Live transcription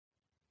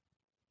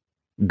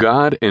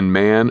God and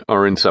man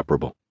are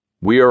inseparable.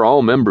 We are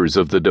all members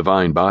of the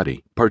divine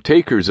body,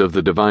 partakers of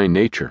the divine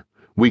nature.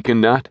 We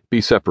cannot be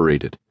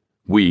separated.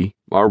 We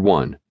are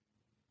one.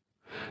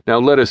 Now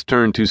let us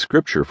turn to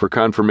Scripture for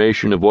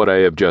confirmation of what I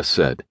have just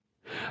said.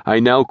 I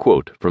now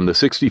quote from the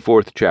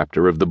 64th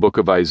chapter of the book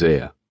of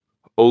Isaiah.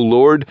 O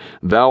Lord,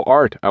 thou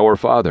art our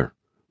Father.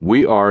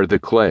 We are the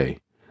clay.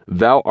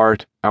 Thou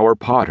art our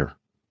potter.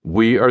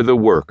 We are the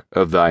work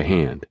of thy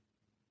hand.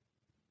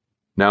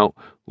 Now,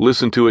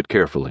 listen to it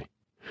carefully.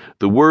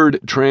 The word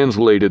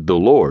translated the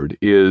Lord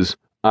is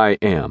I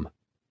am.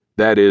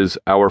 That is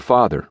our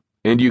Father,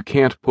 and you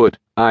can't put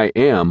I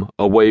am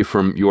away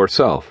from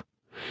yourself.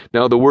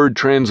 Now, the word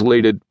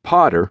translated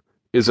potter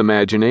is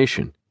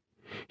imagination.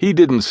 He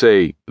didn't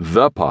say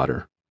the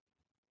potter,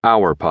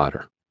 our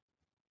potter.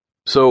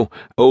 So,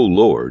 O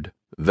Lord,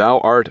 thou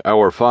art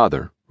our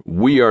Father,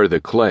 we are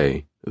the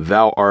clay,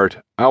 thou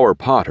art our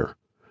potter,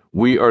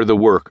 we are the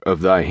work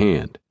of thy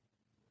hand.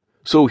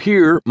 So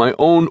here, my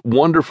own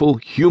wonderful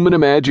human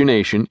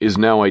imagination is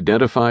now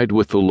identified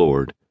with the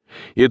Lord.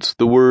 It's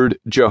the word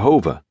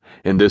Jehovah,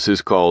 and this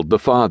is called the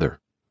Father.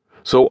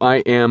 So I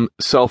am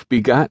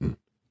self-begotten.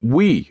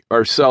 We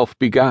are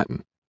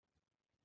self-begotten.